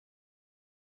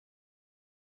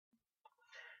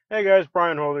Hey guys,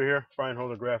 Brian Holder here, Brian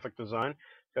Holder Graphic Design.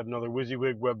 Got another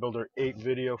WYSIWYG Web Builder 8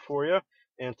 video for you.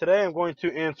 And today I'm going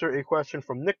to answer a question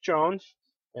from Nick Jones,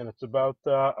 and it's about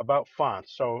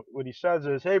fonts. So what he says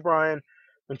is, hey Brian,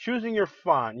 when choosing your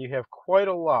font, you have quite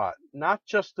a lot, not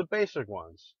just the basic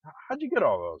ones. How'd you get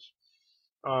all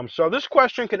those? So this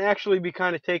question can actually be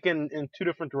kind of taken in two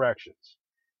different directions.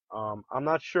 I'm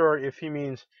not sure if he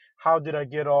means how did I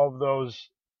get all of those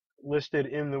listed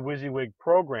in the WYSIWYG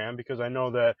program, because I know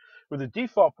that with the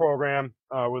default program,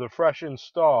 with a fresh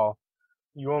install,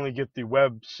 you only get the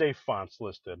web safe fonts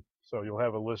listed. So you'll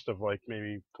have a list of like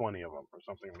maybe 20 of them or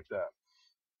something like that.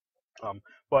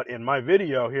 But in my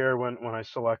video here, when I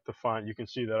select the font, you can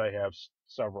see that I have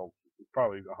several,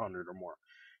 probably 100 or more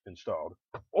installed.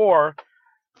 Or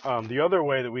the other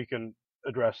way that we can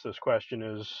address this question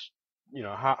is,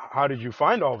 how did you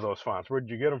find all of those fonts? Where did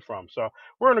you get them from? So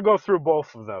we're going to go through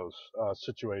both of those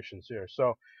situations here.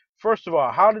 So first of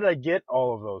all, how did I get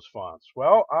all of those fonts?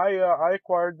 Well, I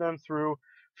acquired them through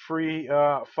free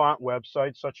font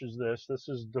websites such as this. This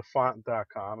is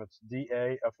dafont.com. It's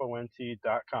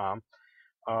DAFONT.com.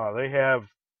 They have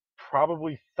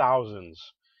probably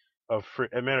thousands of free.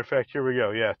 As a matter of fact, here we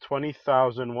go. Yeah,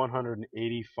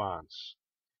 20,180 fonts.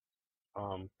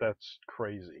 That's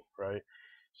crazy, right?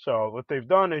 So what they've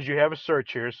done is you have a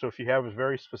search here. So if you have a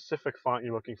very specific font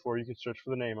you're looking for, you can search for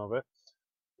the name of it.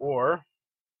 Or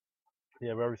you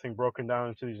have everything broken down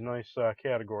into these nice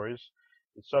categories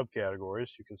and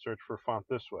subcategories. You can search for a font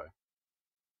this way.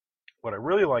 What I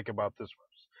really like about this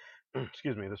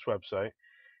this website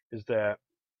is that,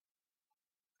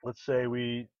 let's say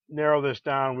we narrow this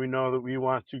down. We know that we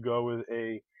want to go with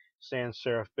a sans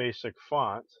serif basic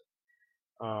font.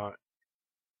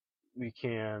 We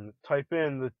can type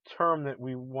in the term that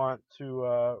we want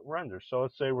to render. So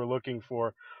let's say we're looking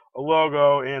for a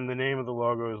logo and the name of the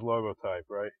logo is logo type,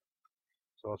 right?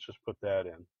 So let's just put that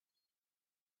in.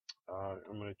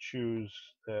 I'm going to choose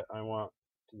that I want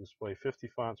to display 50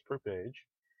 fonts per page.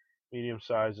 Medium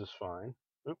size is fine.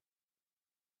 Oop.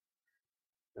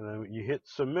 And then you hit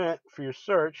submit for your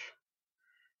search,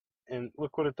 and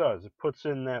look what it does. It puts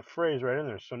in that phrase right in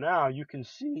there. So now you can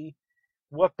see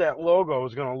what that logo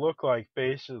is going to look like,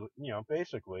 basically,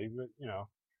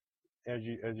 as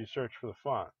you search for the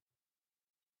font.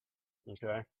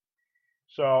 Okay,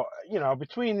 so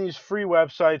between these free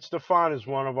websites, the font is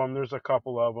one of them. There's a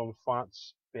couple of them. Font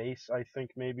Space, I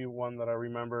think, maybe one that I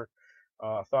remember.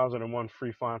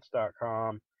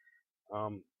 1001freefonts.com.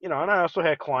 And I also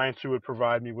had clients who would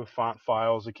provide me with font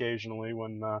files occasionally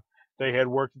when they had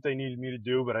work that they needed me to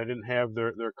do, but I didn't have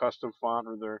their custom font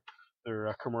or their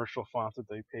commercial font that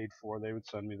they paid for. They would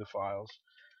send me the files.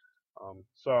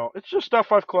 So it's just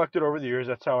stuff I've collected over the years.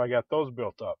 That's how I got those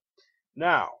built up.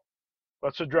 Now,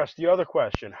 let's address the other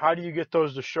question. How do you get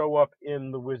those to show up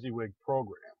in the WYSIWYG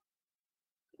program?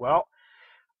 Well,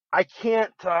 I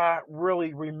can't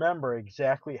really remember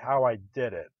exactly how I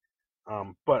did it,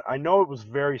 but I know it was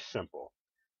very simple.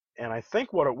 And I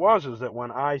think what it was is that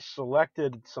when I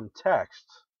selected some text,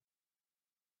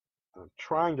 I'm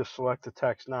trying to select the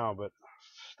text now, but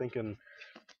thinking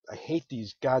I hate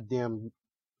these goddamn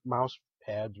mouse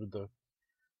pads with the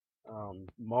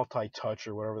multi-touch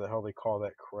or whatever the hell they call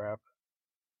that crap.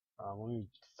 Let me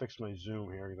fix my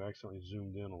zoom here because I accidentally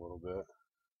zoomed in a little bit.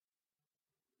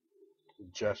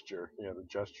 Gesture, yeah, the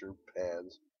gesture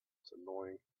pads. It's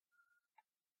annoying.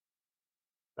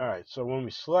 Alright, so when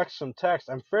we select some text,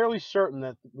 I'm fairly certain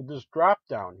that with this drop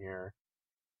down here,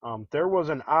 there was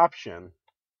an option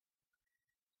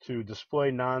to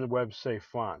display non-web safe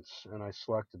fonts, and I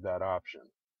selected that option.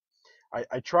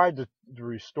 I tried to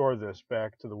restore this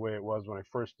back to the way it was when I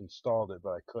first installed it,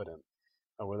 but I couldn't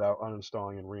without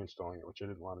uninstalling and reinstalling it, which I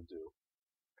didn't want to do.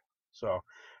 So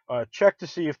check to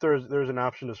see if there's an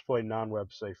option to display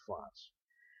non-web safe fonts.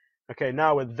 Okay,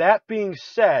 now with that being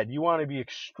said, you want to be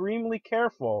extremely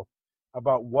careful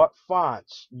about what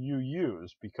fonts you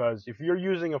use, because if you're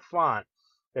using a font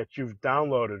that you've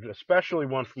downloaded, especially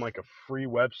one from like a free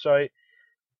website,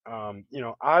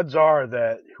 odds are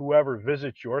that whoever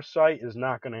visits your site is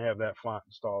not going to have that font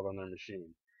installed on their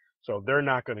machine. So they're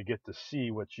not going to get to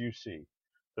see what you see.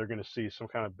 They're going to see some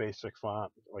kind of basic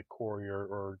font like Courier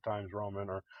or Times Roman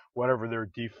or whatever their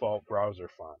default browser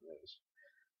font is.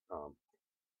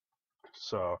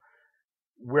 So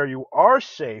where you are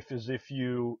safe is if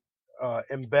you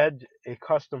embed a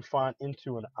custom font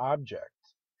into an object,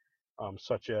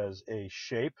 such as a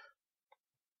shape.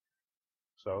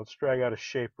 So let's drag out a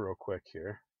shape real quick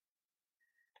here.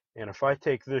 And if I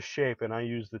take this shape and I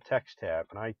use the text tab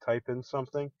and I type in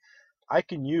something, I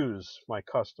can use my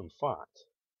custom font.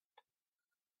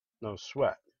 No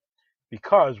sweat.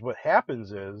 because what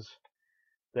happens is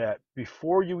that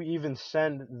before you even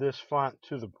send this font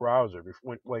to the browser,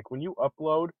 when you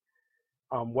upload,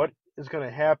 what is going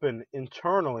to happen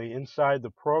internally inside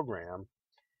the program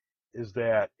is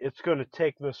that it's going to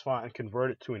take this font and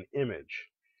convert it to an image.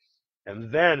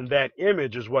 And then that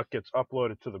image is what gets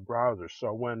uploaded to the browser.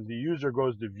 So when the user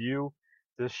goes to view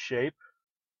this shape,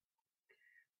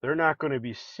 they're not going to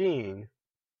be seeing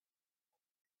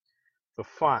the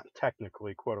font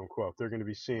technically, quote unquote. They're going to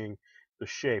be seeing the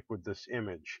shape with this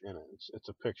image in it. It's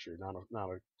a picture, not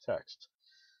a text.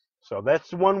 So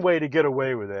that's one way to get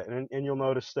away with it. And you'll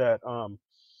notice that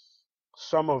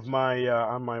some of my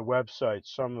on my website,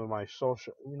 some of my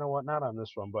social, you know what, not on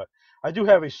this one, but I do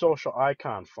have a social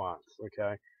icon font,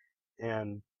 okay?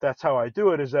 And that's how I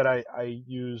do it, is that I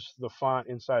use the font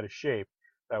inside a shape.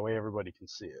 That way everybody can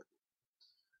see it.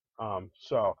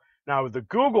 So now with the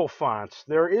Google fonts,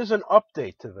 there is an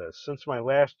update to this since my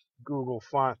last Google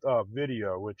font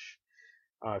video, which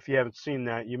if you haven't seen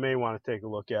that, you may want to take a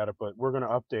look at it, but we're going to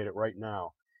update it right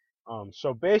now.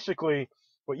 So basically,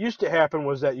 what used to happen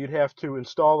was that you'd have to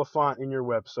install the font in your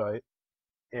website,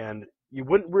 and you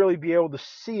wouldn't really be able to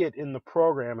see it in the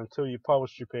program until you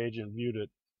published your page and viewed it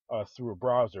through a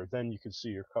browser. Then you could see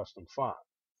your custom font.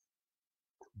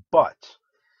 But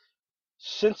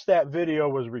since that video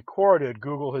was recorded,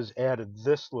 Google has added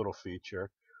this little feature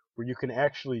where you can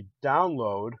actually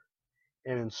download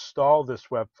and install this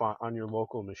web font on your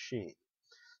local machine.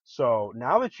 So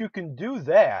now that you can do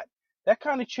that, that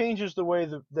kind of changes the way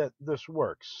that this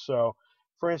works. So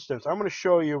for instance, I'm going to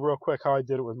show you real quick how I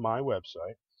did it with my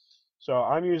website. So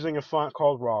I'm using a font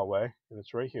called Rawway, and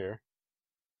it's right here.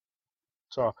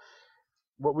 So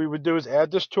what we would do is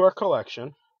add this to our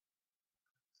collection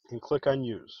and click on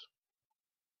Use.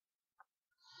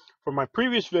 For my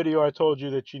previous video, I told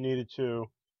you that you needed to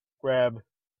grab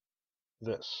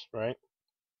this, right?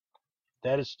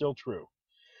 That is still true.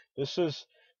 This is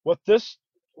what this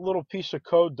little piece of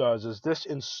code does, is this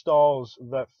installs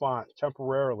that font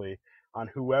temporarily on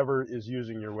whoever is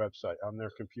using your website on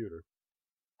their computer.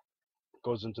 It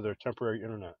goes into their temporary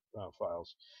internet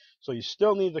files. So you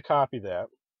still need to copy that,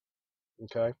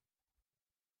 okay?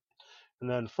 And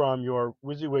then from your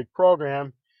WYSIWYG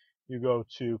program, you go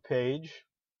to Page,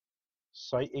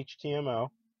 Site HTML,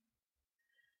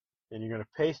 and you're going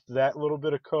to paste that little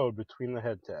bit of code between the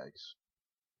head tags,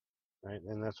 right?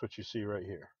 And that's what you see right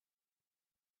here.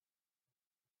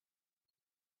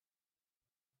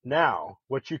 Now,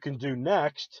 what you can do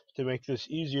next to make this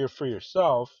easier for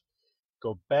yourself,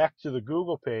 go back to the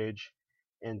Google page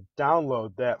and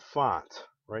download that font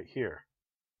right here.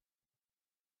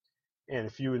 And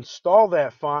if you install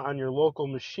that font on your local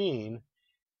machine,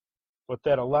 what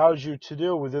that allows you to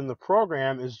do within the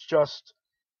program is just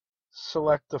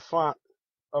select the font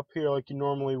up here like you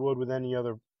normally would with any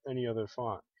other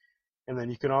font. And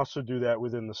then you can also do that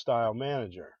within the Style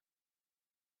Manager.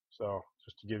 So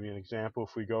just to give you an example,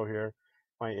 if we go here,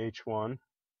 my H1,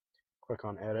 click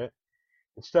on Edit.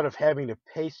 Instead of having to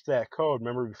paste that code,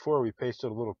 remember before we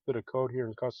pasted a little bit of code here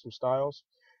in Custom Styles?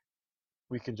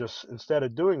 We can just, instead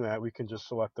of doing that, we can just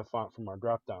select the font from our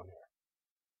drop down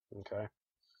here. Okay?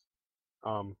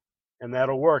 And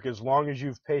that'll work as long as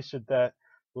you've pasted that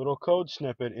little code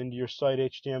snippet into your site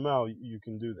HTML. You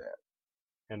can do that,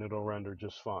 and it'll render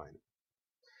just fine.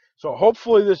 So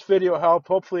hopefully this video helped.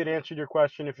 Hopefully it answered your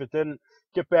question. If it didn't,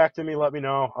 get back to me. Let me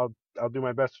know. I'll do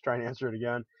my best to try and answer it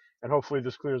again. And hopefully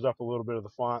this clears up a little bit of the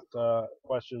font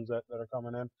questions that are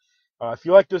coming in. If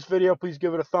you like this video, please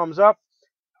give it a thumbs up.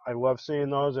 I love seeing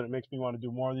those, and it makes me want to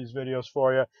do more of these videos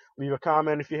for you. Leave a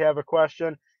comment if you have a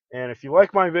question. And if you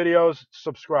like my videos,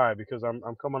 subscribe, because I'm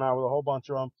coming out with a whole bunch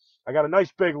of them. I got a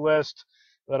nice big list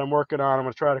that I'm working on. I'm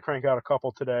going to try to crank out a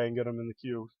couple today and get them in the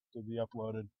queue to be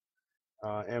uploaded.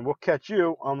 And we'll catch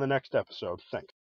you on the next episode. Thanks.